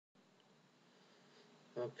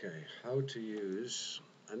Okay, how to use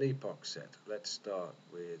an epoch set. Let's start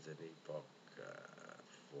with an epoch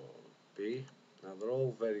 4B. Now they're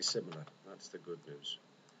all very similar, that's the good news.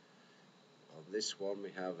 On this one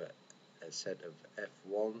we have a set of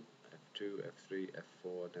F1, F2, F3,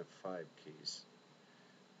 F4 and F5 keys,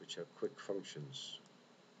 which are quick functions.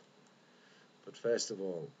 But first of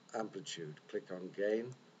all, amplitude. Click on gain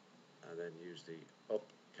and then use the up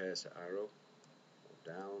cursor arrow or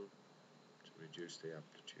down to reduce the amplitude.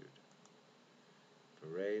 For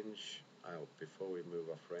range, before we move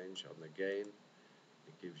off range, on the gain,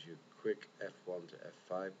 it gives you quick F1 to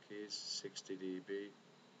F5 keys, 60 dB,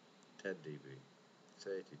 10 dB,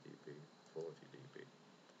 30 dB, 40 dB.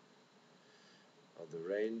 On the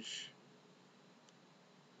range,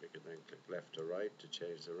 we can then click left or right to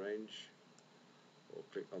change the range, or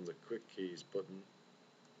click on the quick keys button,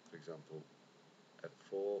 for example F4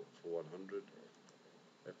 for 100,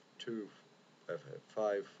 F2,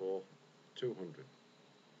 F5 for 200.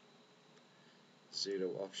 Zero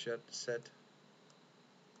offset set,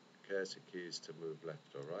 cursor keys to move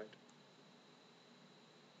left or right.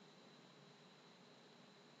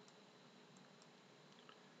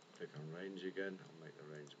 Click on range again, I'll make the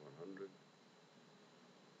range 100.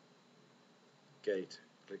 Gate,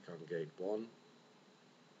 click on gate 1.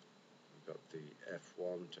 We've got the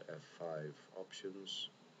F1 to F5 options.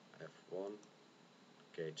 F1,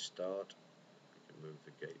 gate start, we can move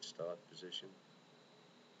the gate start position.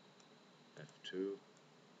 F2,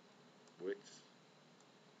 width.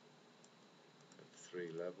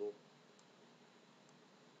 F3, level.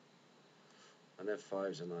 And F5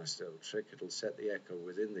 is a nice little trick. It'll set the echo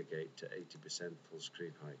within the gate to 80% full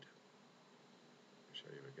screen height. I'll show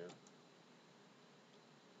you again.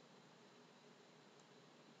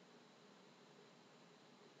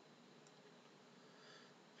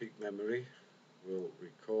 Peak memory will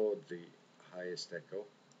record the highest echo.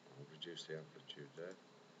 I'll reduce the amplitude there.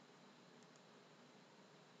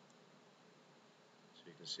 So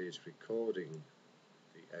you can see it's recording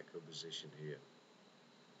the echo position here.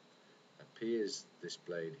 A P is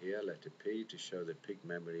displayed here, letter P, to show that peak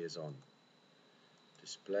memory is on.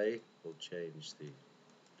 Display will change the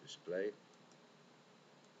display.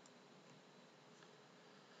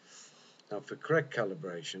 Now for correct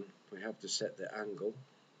calibration, we have to set the angle.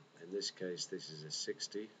 In this case, this is a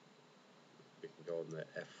 60. We can go on the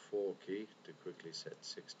F4 key to quickly set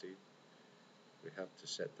 60. We have to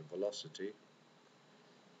set the velocity.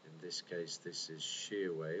 In this case, this is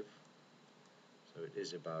shear wave. So it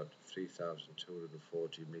is about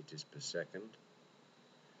 3,240 meters per second.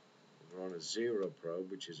 If we're on a zero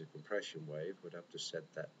probe, which is a compression wave, we'd have to set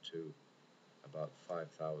that to about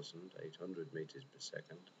 5,800 meters per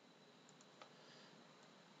second.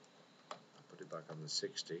 I'll put it back on the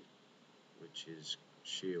 60, which is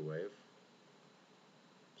shear wave.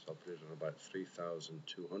 So I'll put it on about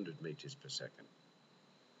 3,200 meters per second.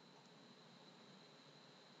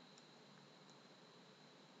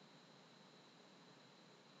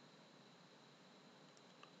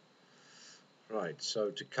 Right, so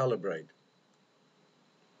to calibrate,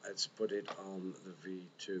 let's put it on the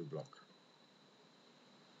V2 block.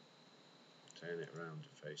 Turn it around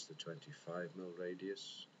to face the 25mm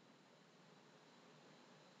radius.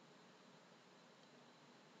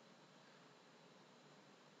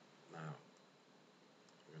 Now,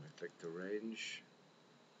 I'm going to click the range,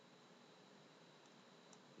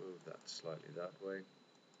 move that slightly that way,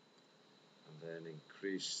 and then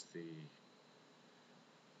increase the,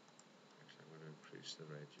 actually I'm going to increase the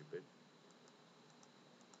range a bit,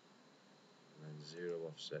 and then zero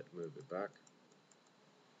offset, move it back.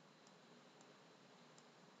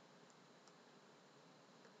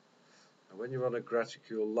 And when you're on a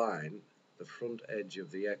graticule line, the front edge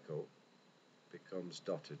of the echo becomes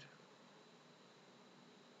dotted.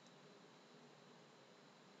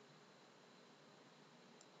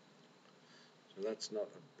 So that's not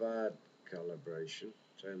a bad calibration.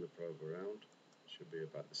 Turn the probe around. Should be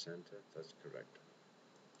about the center. That's correct.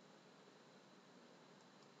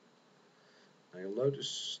 Now you'll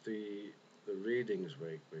notice the readings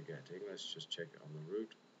we're getting. Let's just check it on the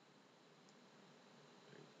root.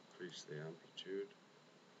 Increase the amplitude.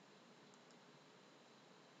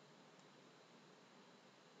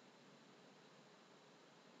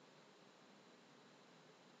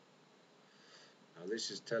 Now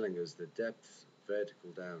this is telling us the depth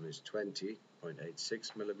vertical down is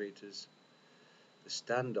 20.86 millimeters. The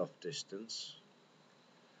standoff distance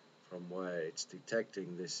from where it's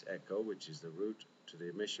detecting this echo, which is the root, to the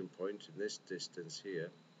emission point in this distance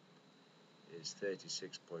here is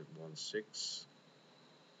 36.16,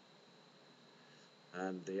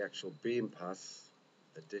 and the actual beam path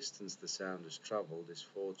the distance the sound has travelled is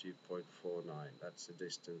 40.49. That's the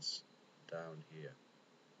distance down here.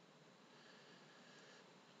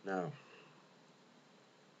 Now,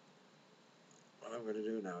 what I'm going to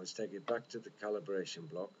do now is take it back to the calibration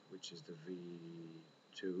block, which is the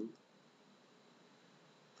V2.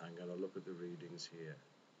 I'm going to look at the readings here.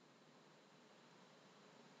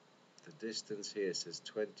 The distance here says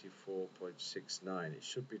 24.69. It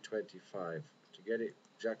should be 25. To get it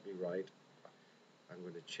exactly right, I'm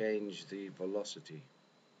going to change the velocity.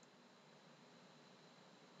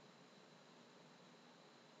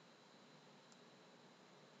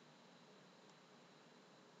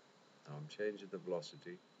 Now I'm changing the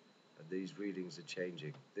velocity, and these readings are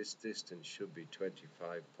changing. This distance should be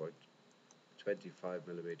 25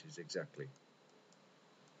 millimeters exactly.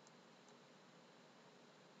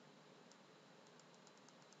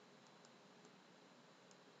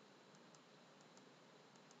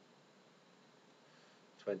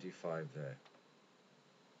 There.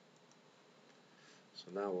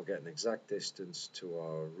 So now we'll get an exact distance to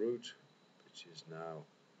our route, which is now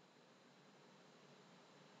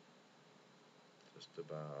just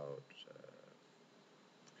about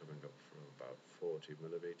coming up from about 40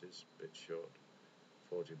 millimeters, a bit short,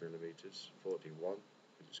 40 millimeters, 41.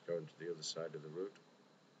 We're just going to the other side of the route.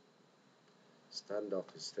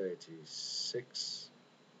 Standoff is 36.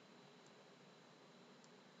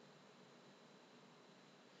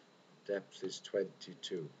 Depth is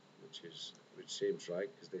 22, which seems right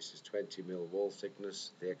because this is 20 mil wall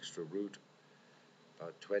thickness. The extra route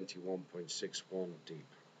about 21.61 deep.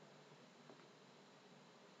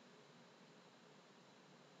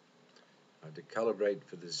 Now to calibrate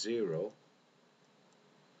for the 0,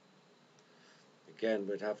 again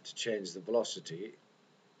we'd have to change the velocity.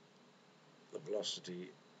 The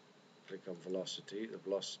velocity, click on velocity. The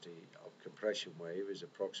velocity of compression wave is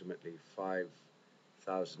approximately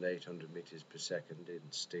 5,800 meters per second in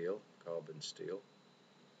steel, carbon steel.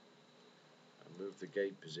 And move the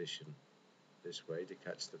gate position this way to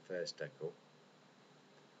catch the first echo.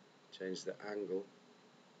 Change the angle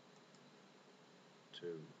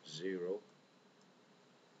to 0.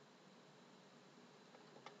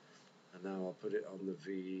 And now I'll put it on the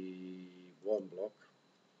V1 block.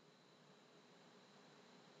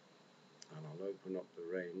 And I'll open up the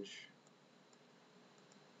range.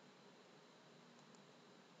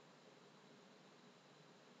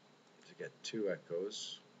 To get 2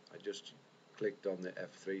 echoes. I just clicked on the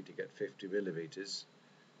F3 to get 50 millimeters,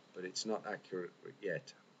 but it's not accurate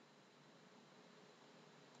yet.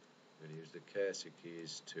 I'm going to use the cursor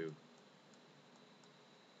keys to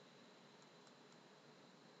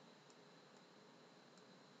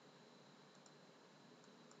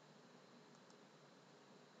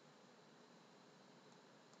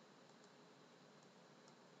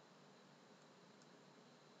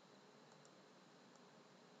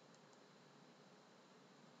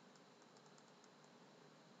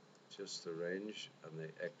adjust the range and the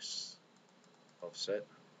X offset.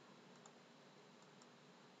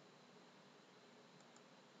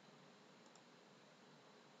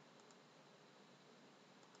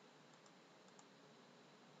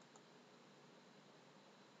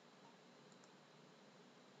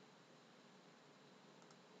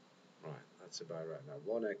 Right, that's about right now.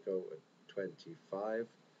 One echo at 25,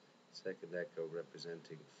 second echo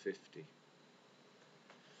representing 50.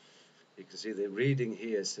 You can see the reading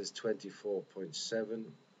here says 24.7,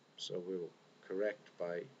 so we'll correct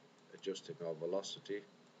by adjusting our velocity.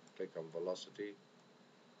 Click on velocity,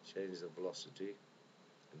 change the velocity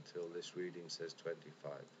until this reading says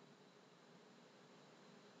 25.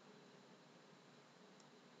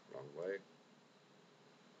 Wrong way.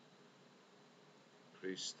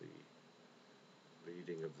 Increase the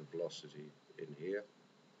reading of the velocity in here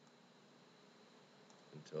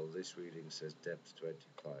until this reading says depth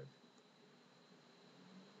 25.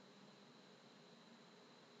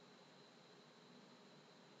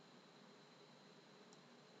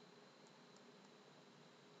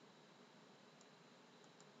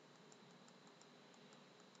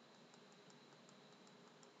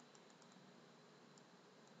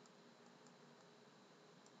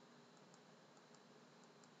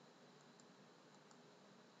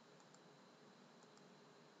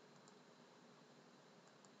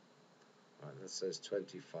 Right, that says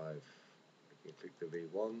 25. We can click the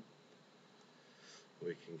V1.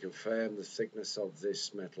 We can confirm the thickness of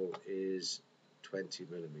this metal is 20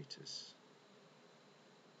 millimeters.